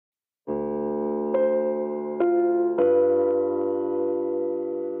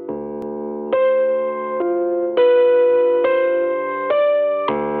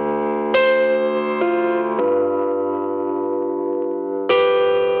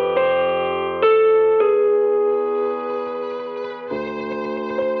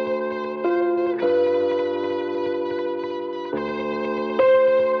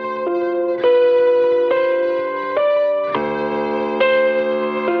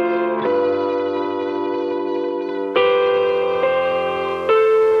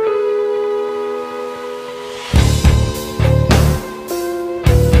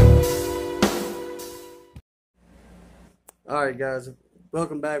All right, guys,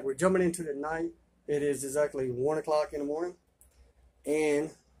 welcome back. We're jumping into the night. It is exactly 1 o'clock in the morning, and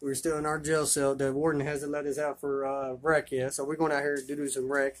we're still in our jail cell. The warden hasn't let us out for rec yet, so we're going out here to do some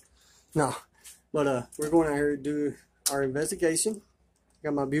rec. No, but we're going out here to do our investigation.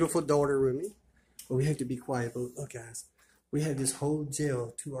 Got my beautiful daughter with me, but we have to be quiet. But look, guys, we have this whole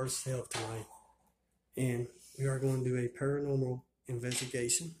jail to ourselves tonight, and we are going to do a paranormal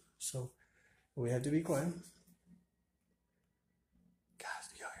investigation. So we have to be quiet.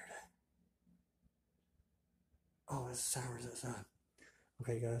 Oh, it's sirens outside.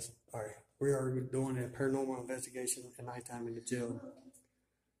 Okay, guys. All right. We are doing a paranormal investigation at nighttime in the jail.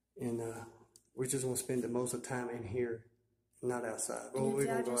 And we're just going to spend the most of the time in here, not outside. Well, we're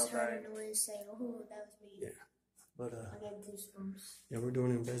going to go out back. Noise, say, oh, that was me. Yeah. But, I got goosebumps. Yeah, we're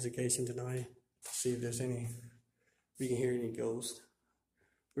doing an investigation tonight to see if there's any, we can hear any ghosts.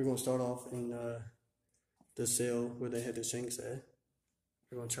 We're going to start off in the cell where they had the sinks at.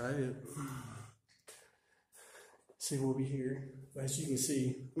 We're going to try it. See what we hear. As you can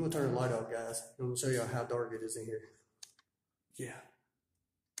see, I'm gonna turn the light off, guys. I'm gonna show you how dark it is in here. Yeah.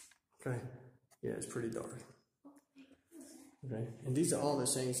 Okay. Yeah, it's pretty dark. Okay. And these are all the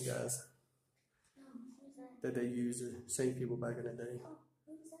saints, guys, that they used to save people back in the day.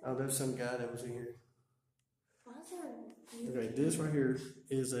 Oh, there's some guy that was in here. Okay, this right here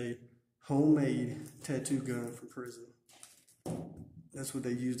is a homemade tattoo gun from prison. That's what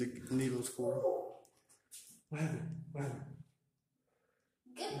they used the needles for. What happened? What happened?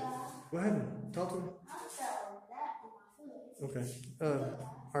 Goodbye. What happened? Talk to me. I felt that on my foot. Okay.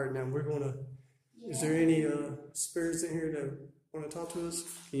 All right, now we're going to, is there any spirits in here that want to talk to us?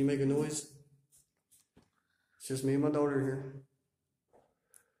 Can you make a noise? It's just me and my daughter here.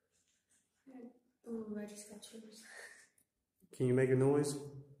 Oh, I just got chills. Can you make a noise?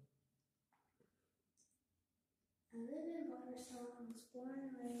 I live in Barbershop, was born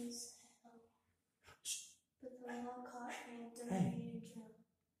and raised. But the law caught me and donated jail.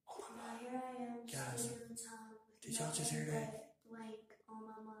 Now here I am, guys, doing time with did y'all just hear that? Blank on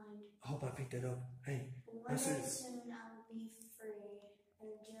my mind. I hope I picked that up. Hey, One day soon I will be free,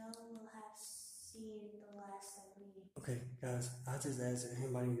 and jail will have seen the last of me. Okay, guys, I just asked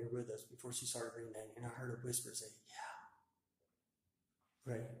anybody here with us before she started reading that, and I heard a whisper say,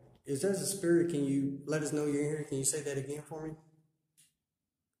 yeah. Okay, is there a spirit? Can you let us know you're here? Can you say that again for me?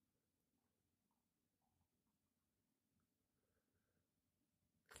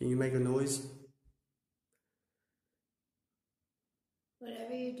 Can you make a noise?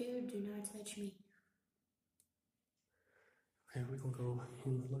 Whatever you do not touch me. Okay, we're going to go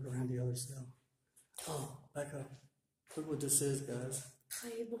and look around the other cell. Oh, back up. Look what this says, guys.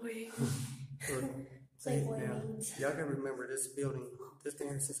 Playboy. Playboy means. Y'all can remember this building. This thing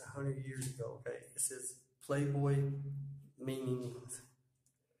here since 100 years ago, okay? It says Playboy meanings.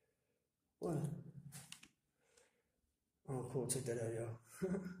 What? Oh, cool. Check that out, y'all.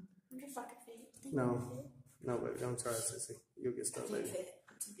 I'm just fucking fit. No, baby, don't try it, sissy. You'll get stuck later.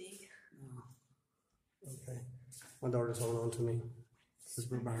 I'm too big. Oh. Okay. My daughter's holding on to me because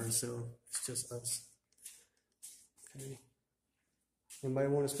we're by herself. It's just us. Okay. Anybody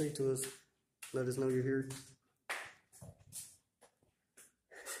want to speak to us? Let us know you're here.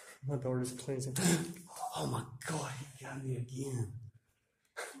 My daughter's cleansing. Oh my God, he got me again.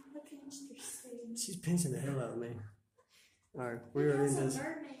 She's pinching the hell out of me. Alright, we're in this.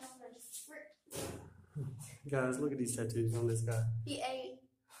 Guys, look at these tattoos on this guy. He ate.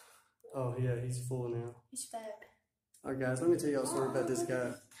 Oh, yeah, he's full now. He's fat. Alright, guys, let me tell y'all a story about this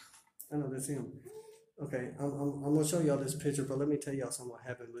guy. I know that's him. Okay, I'm going to show y'all this picture, but let me tell y'all something what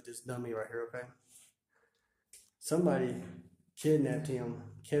happened with this dummy right here, okay? Somebody kidnapped him,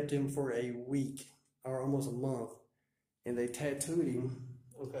 kept him for a week or almost a month, and they tattooed him,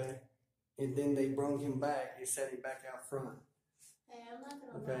 okay? And then they brought him back and set him back out front. Hey, I'm not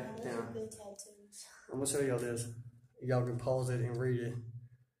gonna lie, those are good tattoos. I'm gonna show y'all this. Y'all can pause it and read it.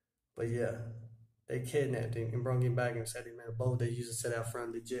 But yeah, they kidnapped him and brought him back and set him in a boat they used to set out front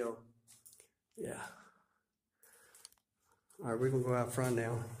of the jail. Yeah. Alright, we're gonna go out front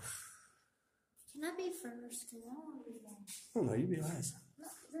now. Can I be first? Because I want to be last. Oh no, you be last.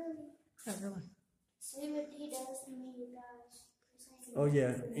 Not really. Not really. See what he does to me, you guys. Oh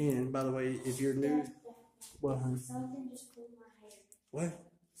yeah, and by the way, if you're new, what, huh? Something just pulled my hair. What?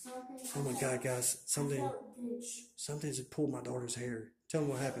 Something. Oh my God, guys, something just pulled my daughter's hair. Tell me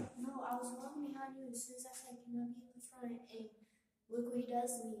what happened. No, I was walking behind you, and as soon as I said, "Can I be in the front?" and look what he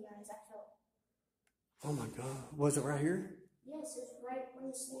does to me, guys. I felt. Oh my God, was it right here? Yes, it's right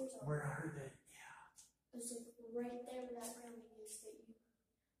where the stairs are. Where I heard that, yeah. It's like right there where that railing is that you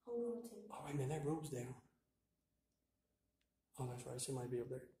hold on to. Oh wait a minute, that rope's down. Oh, that's right. She might be up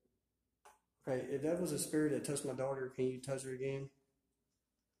there. Okay, if that was a spirit that touched my daughter, can you touch her again?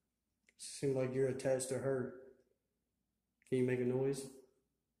 Seems like you're attached to her. Can you make a noise?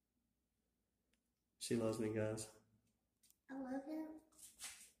 She loves me, guys. I love him.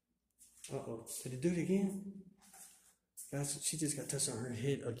 Uh-oh. Did it do it again? Guys, she just got touched on her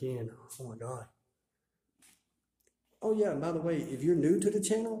head again. Oh my God. Oh yeah, by the way, if you're new to the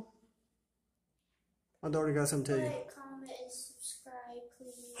channel, my daughter got something to tell you. Like, comment, and subscribe,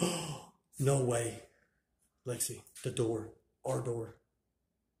 please. No way. Lexi, the door. Our door.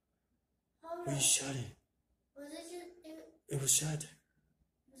 Hold We on. shut it. Was it just, It was shut. it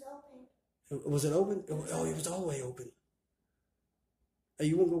was open. Was it open? Oh, it was all the way open. Hey,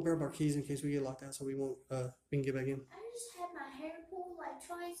 you won't go grab our keys in case we get locked out so we can get back in? I just had my hair pulled like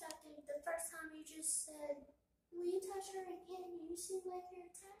twice after the first time you just said, will you touch her again? You seem like you're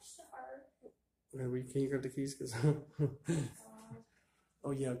attached to her. Okay, can you grab the keys? Cause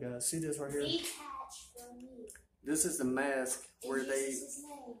oh yeah, guys, see this right here? Detached from me. This is the mask where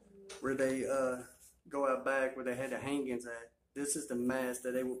they go out back where they had the hangings at. This is the mask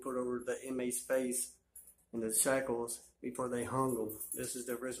that they would put over the inmate's face in the shackles before they hung them. This is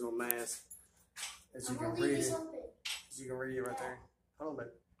the original mask. As you can read it. As you can read it right there. Hold on, baby.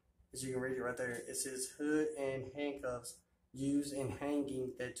 As you can read it right there, it says hood and handcuffs used in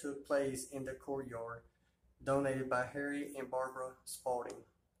hanging that took place in the courtyard. Donated by Harry and Barbara Spalding.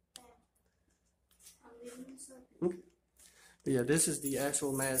 Okay. But yeah, this is the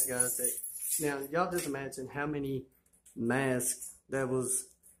actual mask, guys. Now, y'all just imagine how many masks that was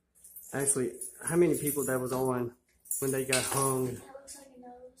actually, how many people that was on when they got hung. That looks like a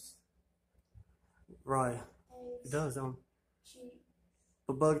nose. Right. It does, don't it? Cheek.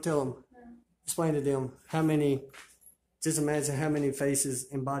 But Bug, tell them, No. explain to them how many, just imagine how many faces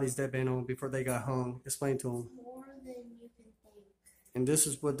and bodies they've been on before they got hung. Explain to them. More than you can think. And this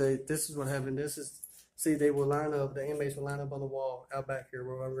is what happened. See, they will line up, the inmates will line up on the wall out back here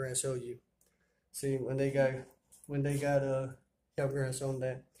where I'm going to show you. See, when they got, yeah, I'm going to show them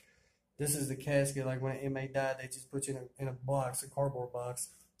that. This is the casket, like when an inmate died, they just put you in a box, a cardboard box.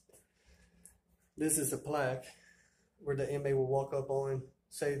 This is the plaque where the inmate will walk up on,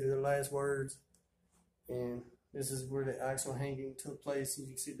 say their last words. And this is where the actual hanging took place. You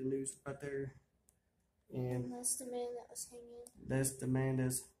can see the news right there. And that's the man that was hanging. That's the man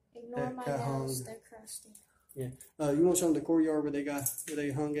that's Ignore my nose, they're crusty. Yeah. You want to show them the courtyard where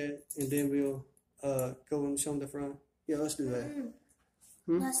they hung at, and then we'll go and show them the front. Yeah, let's do that.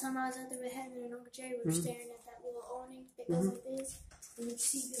 Last time I was at the beheading, and Uncle Jerry was staring at that little awning that goes like this, and you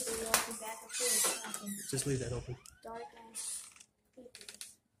see people walking back and forth talking. Just leave that open. Dark ass people.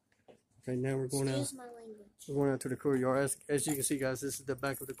 Okay, now we're going out. Excuse my language. We're going out to the courtyard. As you can see, guys, this is the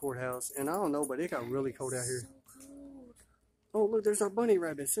back of the courthouse, and I don't know, but it got really cold out here. So cold. Oh, look, there's our bunny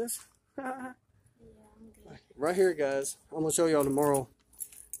rabbit, sis. Yeah, I'm good. Right here, guys. I'm gonna show y'all tomorrow.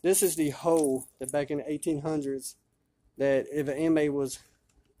 This is the hole that back in the 1800s, that if an inmate was,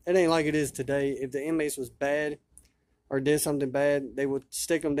 it ain't like it is today. If the inmates was bad or did something bad, they would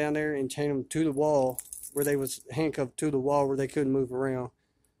stick them down there and chain them to the wall where they was handcuffed to the wall where they couldn't move around.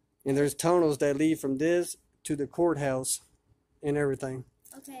 And there's tunnels that lead from this to the courthouse and everything.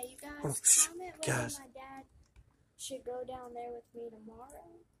 Okay, you guys, comment whether my dad should go down there with me tomorrow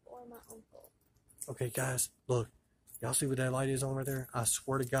or my uncle. Okay, guys, look. Y'all see what that light is on right there? I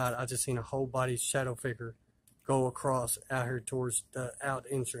swear to God, I just seen a whole body shadow figure go across out here towards the out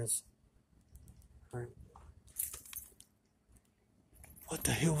entrance. All right. What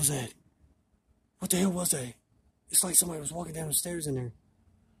the hell was that? What the hell was that? It's like somebody was walking down the stairs in there.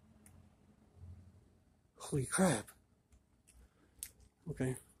 Holy crap.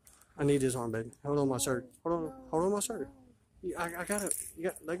 Okay. I need this arm, baby. Hold on my shirt. Hold on my shirt. I gotta,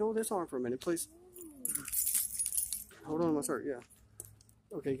 let go of this arm for a minute, please. Hold on my shirt, yeah.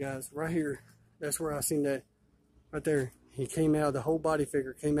 Okay, guys, right here. That's where I seen that. Right there. He came out, the whole body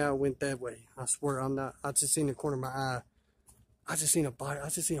figure came out and went that way. I swear I'm not, I just seen the corner of my eye. I just seen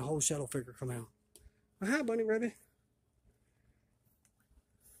a whole shadow figure come out. Oh, hi, bunny rabbit.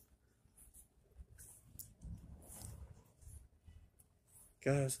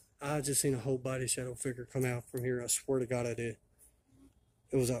 Guys, I just seen a whole body shadow figure come out from here. I swear to God I did.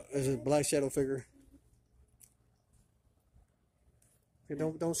 It was a black shadow figure. Okay,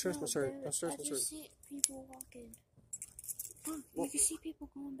 don't stress my shirt. Don't stress my shirt. I just see people walking. Look, you can see people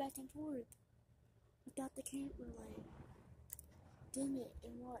going back and forth without the camera light. Dim it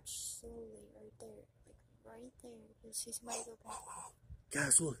and watch slowly right there. Like right there. You'll see somebody go back.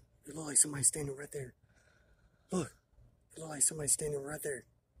 Guys, look. It looks like somebody's standing right there. Look. It looks like somebody's standing right there.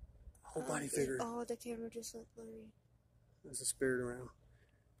 Whole body figure. Oh, the camera just looked blurry. There's a spirit around.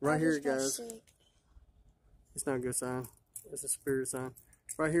 Right here, guys. Sick. It's not a good sign. It's a spirit sign.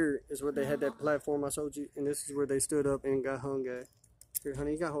 Right here is where they had that platform I showed you, and this is where they stood up and got hung at. Here,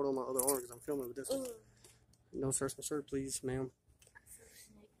 honey, you got to hold on my other arm because I'm filming with this one. Don't search my shirt, please, ma'am.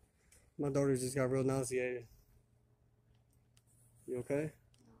 My daughter just got real nauseated. You okay?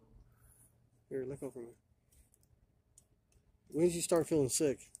 Here, look over me. When did you start feeling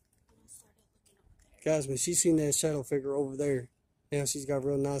sick? Guys, when she seen that shadow figure over there, now she's got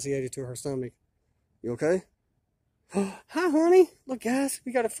real nauseated to her stomach. You okay? Hi, honey. Look, guys,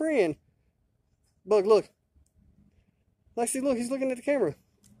 we got a friend. Bug, look. Lexi, look, he's looking at the camera.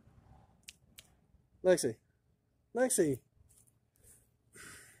 Lexi. Lexi. I'm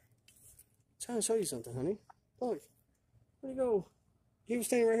trying to show you something, honey. Look. Where'd he go? He was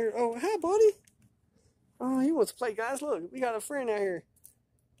standing right here. Oh, hi, buddy. Oh, he wants to play, guys. Look, we got a friend out here.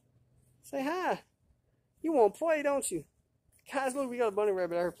 Say hi. You want to play, don't you? Guys, look, we got a bunny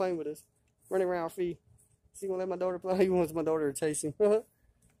rabbit out here playing with us. Running around our feet. Is he going to let my daughter play? He wants my daughter to chase him.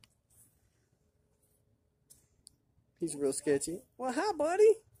 He's real sketchy. Well, hi,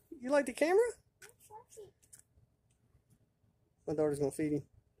 buddy. You like the camera? My daughter's going to feed him.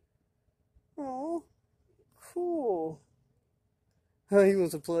 Oh, cool. He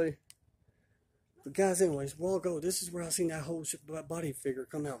wants to play. But guys, anyways, a while ago, this is where I seen that whole body figure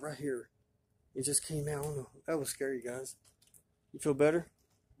come out right here. It just came out. I don't know. That was scary, guys. You feel better?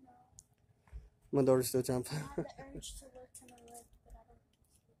 No. My daughter's still trying to play. I have the urge to look to my left, but I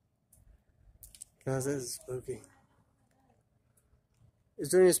don't. Guys, this is spooky.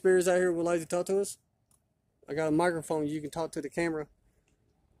 Is there any spirits out here who would like to talk to us? I got a microphone. You can talk to the camera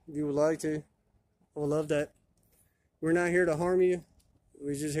if you would like to. I would love that. We're not here to harm you.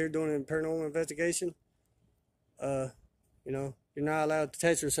 We're just here doing a paranormal investigation. You know, you're not allowed to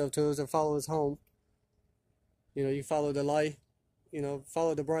attach yourself to us or follow us home. You know, you follow the light. You know,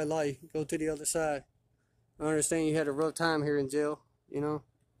 follow the bright light. Go to the other side. I understand you had a rough time here in jail. You know,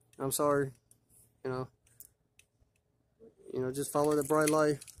 I'm sorry. You know, just follow the bright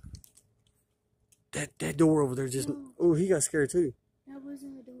light. That door over there just... Oh, he got scared too. That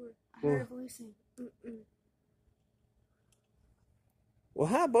wasn't a door. I heard a voice saying, Well,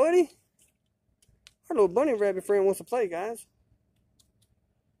 hi, buddy. Our little bunny rabbit friend wants to play, guys.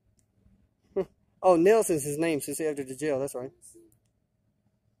 Oh, Nelson's his name since after the jail. That's right.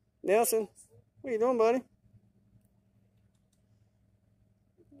 Nelson, what you doing, buddy?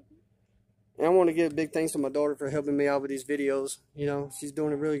 And I want to give big thanks to my daughter for helping me out with these videos. You know, she's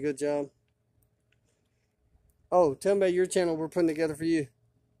doing a really good job. Oh, tell me about your channel we're putting together for you.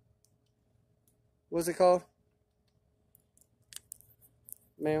 What's it called?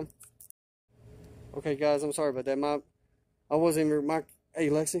 Ma'am. Okay, guys, I'm sorry about that. Hey,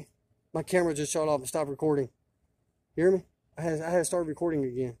 Lexi, my camera just shut off and stopped recording. You hear me? I had to start recording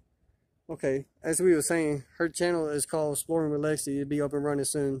again. Okay, as we were saying, her channel is called Exploring with Lexi. It'll be up and running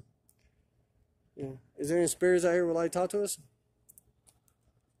soon. Yeah. Is there any spirits out here who would like to talk to us?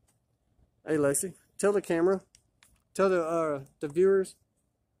 Hey, Lexi, tell the camera. Tell the viewers.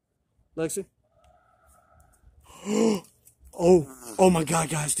 Lexi. Oh my God,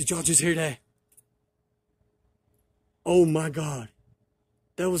 guys! Did y'all just hear that? Oh my God,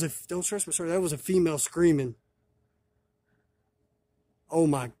 don't stress me, sorry. That was a female screaming. Oh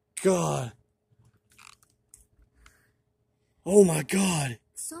my God. Oh my God.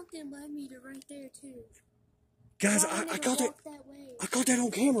 something led me to right there too. Guys, I got that. I got that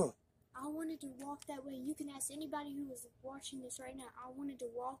on camera. I wanted to walk that way. You can ask anybody who is watching this right now. I wanted to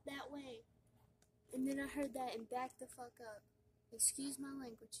walk that way. And then I heard that and backed the fuck up. Excuse my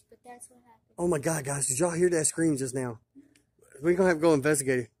language, but that's what happened. Oh my God, guys. Did y'all hear that scream just now? We're going to have to go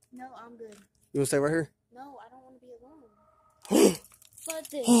investigate it. No, I'm good. You want to stay right here? No, I don't want to be alone. Fuck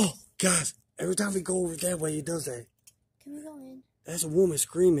this. Oh, guys. Every time we go over that way, it does that. Can we go in? That's a woman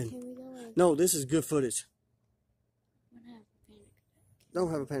screaming. Can we go in? No, this is good footage. I'm gonna have a panic attack.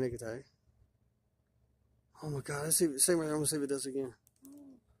 Don't have a panic attack. Oh my God. Let's see. Stay right there. I'm going to see if it does again.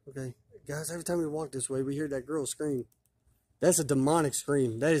 Okay. Guys, every time we walk this way, we hear that girl scream. That's a demonic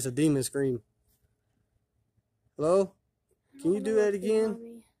scream. That is a demon scream. Hello? Can you do that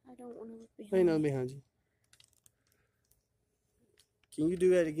again? I don't want to look behind Ain't nothing behind you. Can you do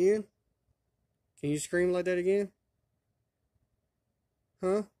that again? Can you scream like that again?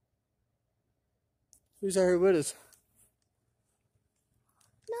 Huh? Who's out here with us?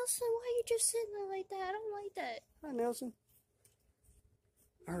 Nelson, why are you just sitting there like that? I don't like that. Hi, Nelson.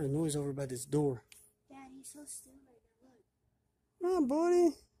 I heard a noise over by this door. Dad, he's so still right now. Look. Hi,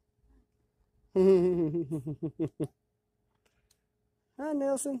 buddy. Hi,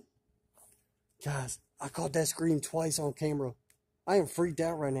 Nelson. Guys, I caught that scream twice on camera. I am freaked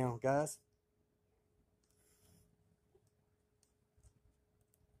out right now, guys.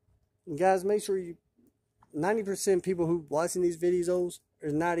 And guys, make sure you 90% people who watching these videos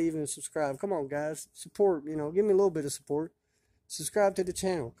are not even subscribed. Come on, guys. Support, you know, give me a little bit of support. Subscribe to the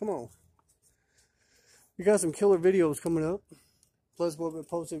channel. Come on. We got some killer videos coming up. Plus what we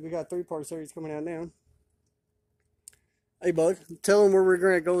posted. We got 3-part series coming out now. Hey, bud. Tell them where we're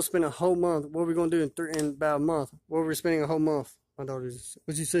going to go spend a whole month. What we're going to do in about a month. Where we're spending a whole month. My daughter's.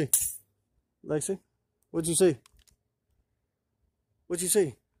 What'd you see? Lexi? What'd you see? What'd you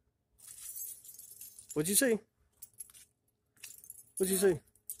see? What'd you see? What'd you see?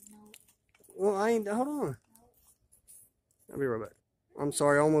 No. Well, I ain't. Hold on. I'll be right back. I'm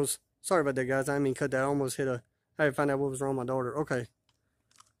sorry. Sorry about that, guys. I didn't mean cut that. I almost hit a. I had to find out what was wrong with my daughter. Okay.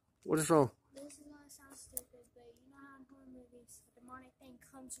 What is wrong? This is gonna sound stupid, but you know how in horror movies the demonic thing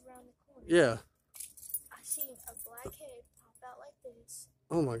comes around the corner? Yeah. I seen a black head pop out like this,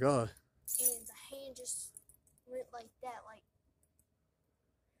 Oh my God. and the hand just went like that. Like,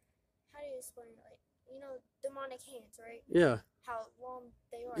 how do you explain it? Like, you know, demonic hands, right? Yeah. How long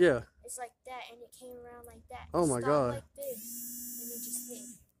they are. Yeah. It's like that, and it came around like that. Oh my Stopped God. like this, and it just hit.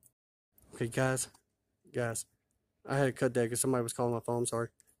 Okay, guys. I had to cut that because somebody was calling my phone. I'm sorry.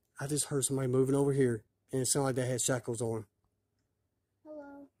 I just heard somebody moving over here, and it sounded like they had shackles on.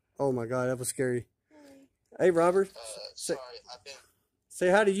 Hello. Oh my God, that was scary. Hey. Hey, Robert. Sorry, I've been.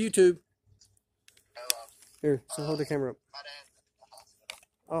 Say hi to YouTube. Hello. Here, so hold the camera up. My dad's in the hospital.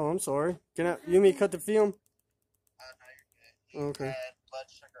 Oh, I'm sorry. You mean cut the film? No, you're good. He Okay. had blood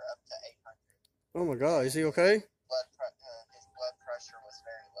sugar up to 800. Oh my God, is he okay? His blood pressure was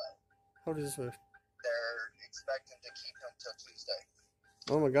very low. How does this work? They're expecting to keep him till Tuesday.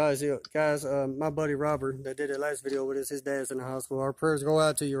 Oh my God, guys, my buddy Robert that did the last video with us, his dad's in the hospital. Our prayers go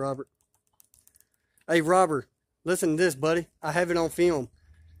out to you, Robert. Hey, Robert, listen to this, buddy. I have it on film.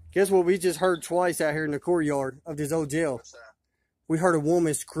 Guess what we just heard twice out here in the courtyard of this old jail? What's that? We heard a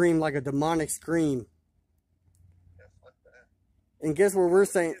woman scream like a demonic scream. Yes, what's that? And guess where we're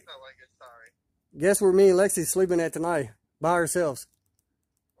saying? He's not like it, sorry. Guess where me and Lexi's sleeping at tonight? By ourselves.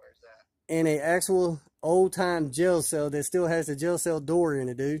 Where's that? In a actual old-time jail cell that still has the jail cell door in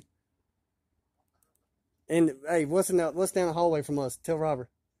it, dude. And, hey, what's down the hallway from us? Tell Robert.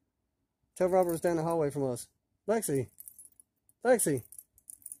 Tell Robert what's down the hallway from us. Lexi. Okay,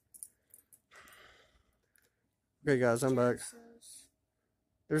 guys, I'm back.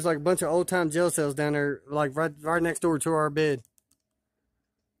 There's like a bunch of old-time jail cells down there, like right next door to our bed.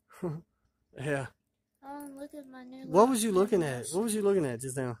 Yeah. Oh, look at my new. What was you looking at? What was you looking at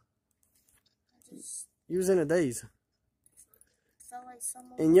just now? I just You was in a daze. felt like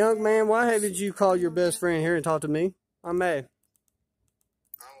someone. And young man, why haven't you called your best friend here and talk to me? I'm mad.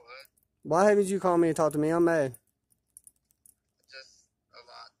 I would. Why haven't you called me and talked to me? I'm mad. Just a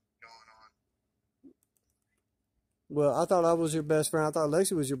lot going on. Well, I thought I was your best friend. I thought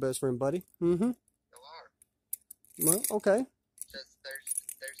Lexi was your best friend, buddy. Mm-hmm. You are. Well, okay. Just there's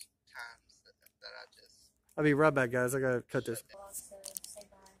times that I just. I'll be right back, guys. I gotta cut this. Say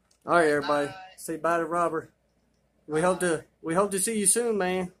bye. All right, everybody. Bye. Say bye to Robert. We hope to see you soon,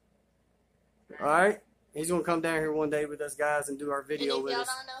 man. All right. He's gonna come down here one day with us guys and do our video And if with y'all us.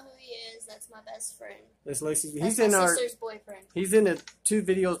 don't know who he is, that's my best friend. That's Lexi. That's He's my in our. sister's boyfriend. He's in the 2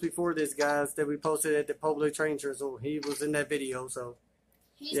 videos before this, guys, that we posted at the public train drizzle. He was in that video, so.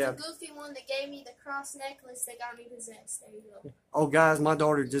 He's Yeah. the goofy one that gave me the cross necklace that got me possessed. There you go. Oh, guys, my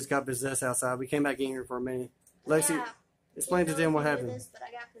daughter just got possessed outside. We came back in here for a minute. Lexi, Yeah. explain to Didn't know them what if you knew happened. This, but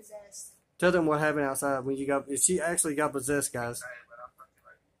I got possessed. Tell them what happened outside when you got. She actually got possessed, guys.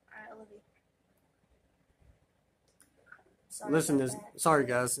 Alright, I love you. Sorry Listen, about that. sorry,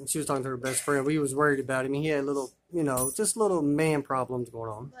 guys. And she was talking to her best friend. We was worried about him. He had little, just little man problems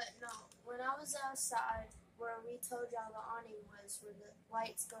going on. But no, when I was outside where we told y'all the awning was, where the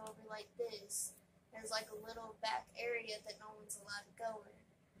lights go over like this, there's like a little back area that no one's allowed to go in.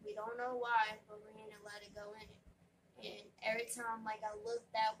 We don't know why, but we ain't allowed to go in it. And every time like I look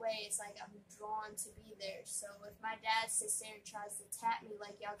that way, it's like I'm drawn to be there. So if my dad sits there and tries to tap me,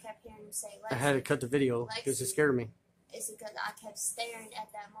 like y'all kept hearing him say, I had to cut the video because it scared me. it's because I kept staring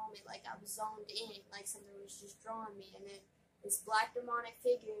at that moment, like I was zoned in, like something was just drawing me. And then this black demonic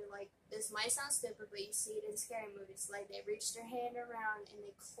figure, like, this might sound stupid, but you see it in scary movies. Like, they reach their hand around and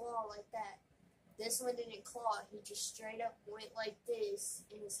they claw like that. This one didn't claw. He just straight up went like this,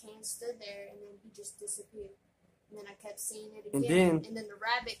 and his hand stood there, and then he just disappeared. And then I kept seeing it again. And then the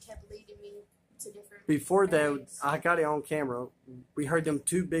rabbit kept leading me to different Before that, areas. I got it on camera. We heard them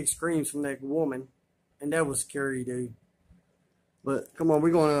 2 big screams from that woman, and that was scary, dude. But come on,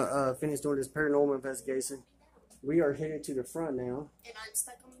 we're gonna finish doing this paranormal investigation. We are headed to the front now. And I'm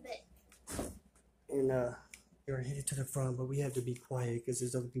stuck on the bed. And we are headed to the front, but we have to be quiet because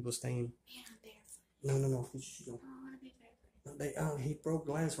there's other people staying. Man, I'm barefoot. No. I don't want to be barefoot. He broke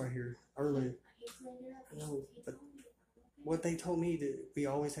glass right here earlier. He cleaned it up. No, but what they told me that we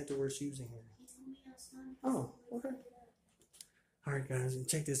always have to wear shoes in here. He told me I was fine. Oh, okay. All right, guys, and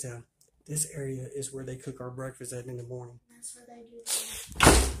check this out. This area is where they cook our breakfast at in the morning. That's where they do the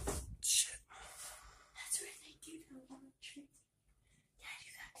Shit. That's where they do the laundry. Dad,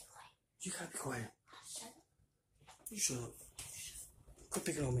 you gotta be quiet. You gotta be quiet. Shut up. You shut up. Quit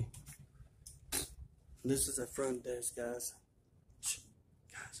picking on me. This is the front desk, guys. Shh.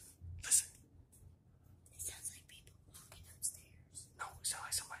 Guys, listen. It sounds like people walking upstairs. No, it sounds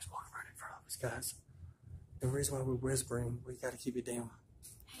like somebody's walking right in front of us, guys. The reason why we're whispering, we gotta keep it down.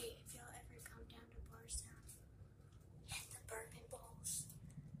 Hey, if y'all ever come down to Barstown, hit the bourbon bowls.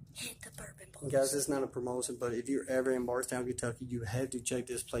 Hit the bourbon bowls. Guys, it's not a promotion, but if you're ever in Bardstown, Kentucky, you have to check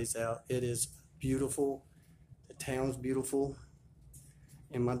this place out. It is beautiful. The town's beautiful.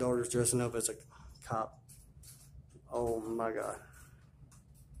 And my daughter's dressing up as a cop. Oh my God.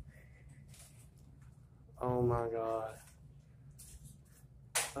 Oh my God.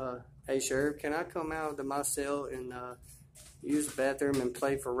 Hey, Sheriff, can I come out to my cell and use the bathroom and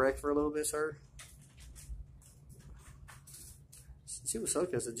play for rec for a little bit, sir? She was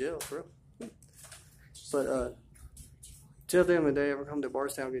sucked as a jail, bro. But tell them if they ever come to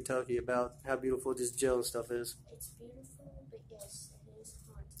Bardstown, Kentucky, about how beautiful this jail and stuff is. It's beautiful, but yes, it is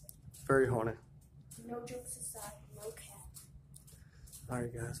haunted. Very haunted. No jokes aside, no cat.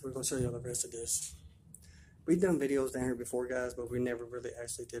 Alright, guys, we're going to show you the rest of this. We've done videos down here before, guys, but we never really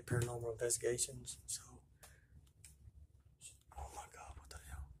actually did paranormal investigations. So, oh my God, what the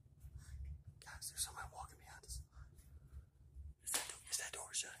hell? Guys, there's somebody walking behind us. Is that door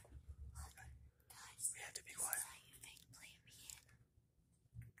shut? Okay. We have to be quiet.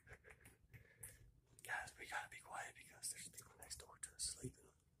 Guys, we gotta be quiet because there's people next door to us sleeping.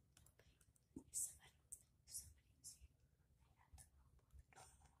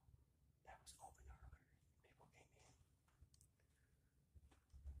 That was open earlier. People came in.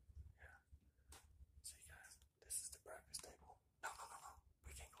 Yeah. See, guys, this is the breakfast table. No.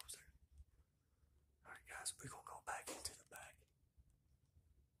 We can't go upstairs. Alright, guys, we're gonna go back into the back.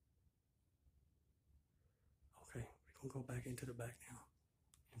 Okay, we're gonna go back into the back now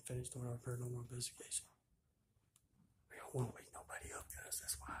and finish doing our paranormal investigation. We don't want to wake nobody up, guys.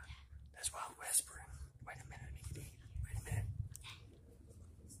 That's why I'm whispering. Wait a minute, Nikki. Wait a minute.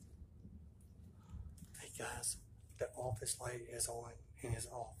 Hey, guys, the office light is on and is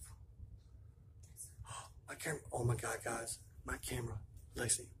off. My camera. Oh my God, guys, my camera.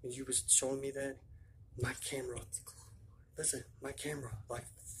 Lexi, when you was showing me that, my camera. Listen, my camera like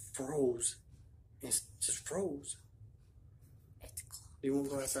froze. It just froze. It's closed. Do you want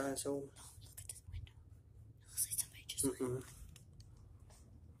to go outside and show them? No, look at this window. It looks like somebody just went.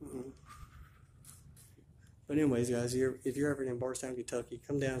 But anyways, guys, if you're ever in Bardstown, Kentucky,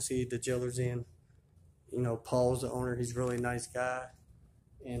 come down and see the Jailers Inn. You know, Paul's the owner. He's a really nice guy.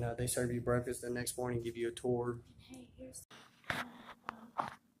 And they serve you breakfast the next morning, give you a tour. Hey, here's.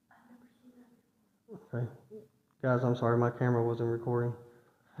 Okay. Guys, I'm sorry, my camera wasn't recording.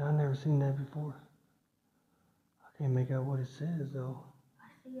 I've never seen that before. I can't make out what it says, though. I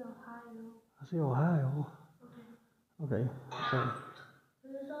see Ohio. I see Ohio. Okay. So,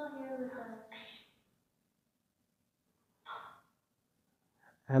 Who's all here with us?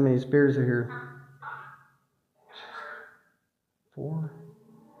 how many spirits are here? 4?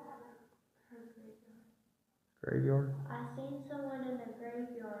 Graveyard? I seen someone in the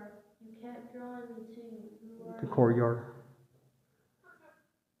graveyard. You kept drawing me to. Who are The you? courtyard.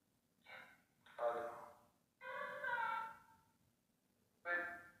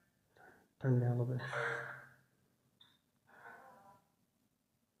 Turn it down a little bit.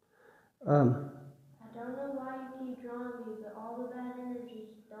 I don't know why you keep drawing me, but all the bad energies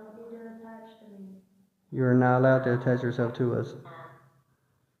don't need to attach to me. You are not allowed to attach yourself to us.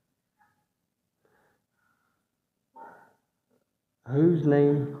 Whose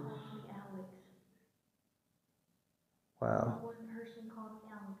name? Called me Alex. Wow. One person called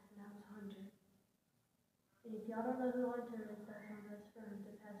me Alex, and that was Hunter. And if y'all don't know who Hunter is, that's my best friend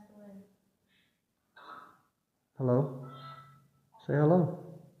that passed away. Hello? Say hello.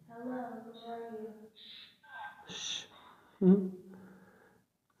 Hello, who are you? Shh.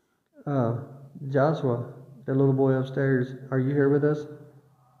 Joshua, the little boy upstairs, are you here with us?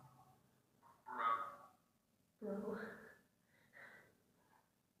 Bro.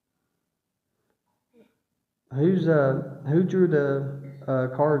 Who drew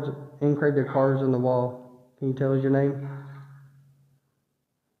the cards, engraved the cards on the wall? Can you tell us your name?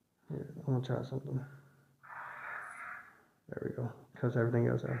 Here, I'm gonna try something. There we go. Because everything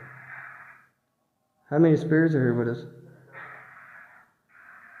goes out. How many spirits are here with us?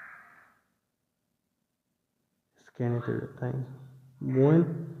 Scanning through the things.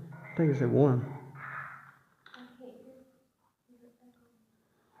 One? I think it said one.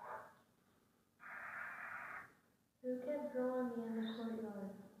 Who kept drawing me in the courtyard?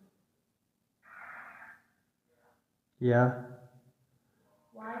 Yeah.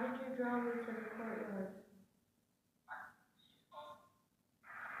 Why did you draw me to the courtyard?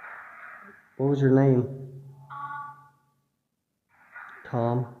 What was your name?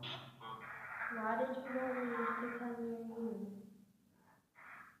 Tom. Why did you want me to come near you?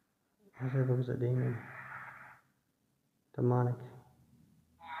 I said it was a demon. Demonic.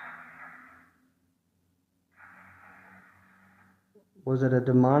 Was it a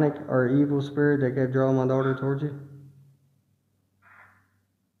demonic or evil spirit that kept drawing my daughter towards you?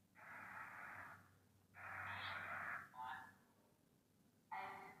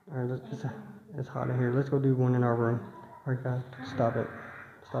 Alright, it's hot in here. Let's go do one in our room. Alright guys, stop it.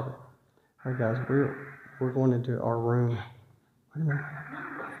 Stop it. Alright guys, we're going into our room. Wait a minute.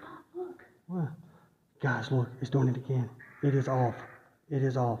 What? Guys, look, it's doing it again. It is off. It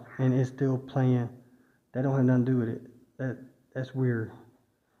is off. And it's still playing. That don't have nothing to do with it. That's weird.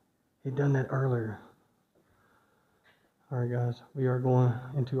 It done that earlier. Alright guys, we are going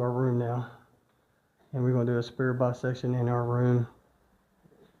into our room now. And we're gonna do a spirit box section in our room.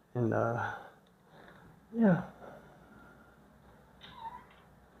 And yeah.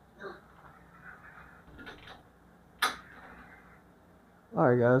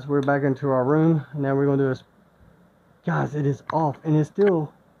 Alright guys, we're back into our room. Now we're gonna do a... Guys, it is off and it's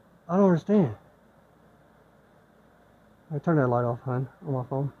still... I don't understand. I turn that light off, hon, on my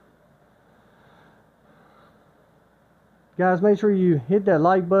phone. Guys, make sure you hit that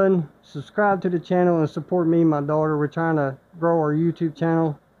like button, subscribe to the channel, and support me and my daughter. We're trying to grow our YouTube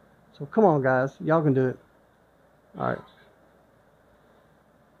channel. So come on guys, y'all can do it. Alright.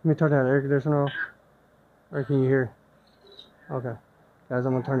 Let me turn that air conditioner off. Or can you hear? Okay. Guys,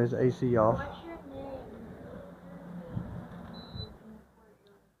 I'm gonna turn this AC off. What's your name?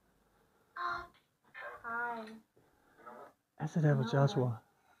 Hi. Ask if that was Joshua.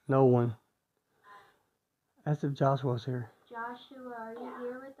 No one. Ask if Joshua's here. Joshua, are you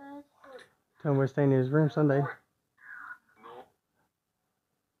here with us? Tell him we're staying in his room Sunday.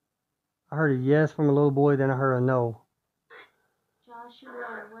 I heard a yes from a little boy, then I heard a no.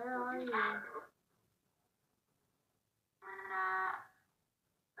 Joshua, where are you? Behind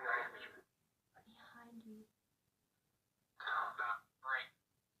you.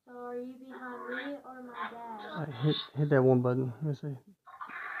 So are you behind me or my dad? Hit that one button. Let's see.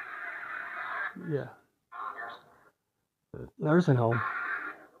 Yeah. Nursing home.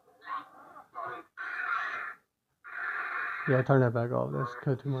 Yeah, turn that back off. That's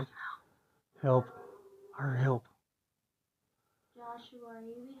cut too much. Help. Or help. Joshua, are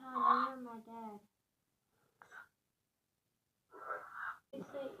you behind me or my dad? They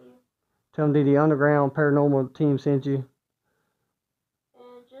sent you. Tell them the underground paranormal team sent you.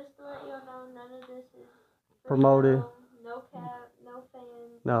 And just to let you know, none of this is Promoted. No cap, no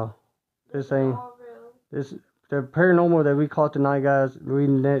fans. No. This This ain't. all real. This the paranormal that we caught tonight, guys. We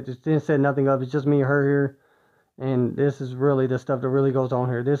just didn't say nothing of. It's just me and her here. And this is really the stuff that really goes on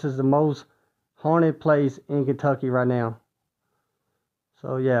here. This is the most haunted place in Kentucky right now.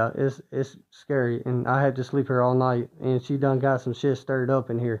 So yeah, it's scary. And I had to sleep here all night. And she done got some shit stirred up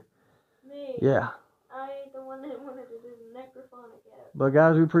in here. Me? Yeah. I ain't the one that wanted to do the necrophonic app. But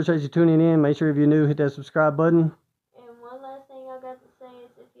guys, we appreciate you tuning in. Make sure if you're new, hit that subscribe button. And one last thing I got to say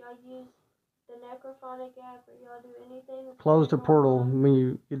is if y'all use the necrophonic app or y'all do anything with Close the portal paranormal, when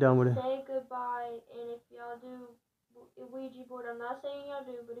you get done with it. say goodbye. And if y'all do a Ouija board, I'm not saying y'all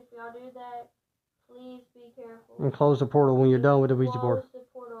do, but if y'all do that, please be careful. And close the portal when you're done with the Ouija board. Close the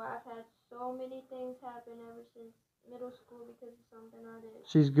portal. I've had so many things happen ever since middle school because of something I did.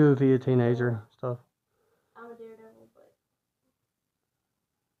 She's goofy, a teenager, stuff. I'm a daredevil, but...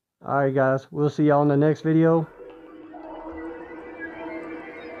 Alright guys, we'll see y'all in the next video.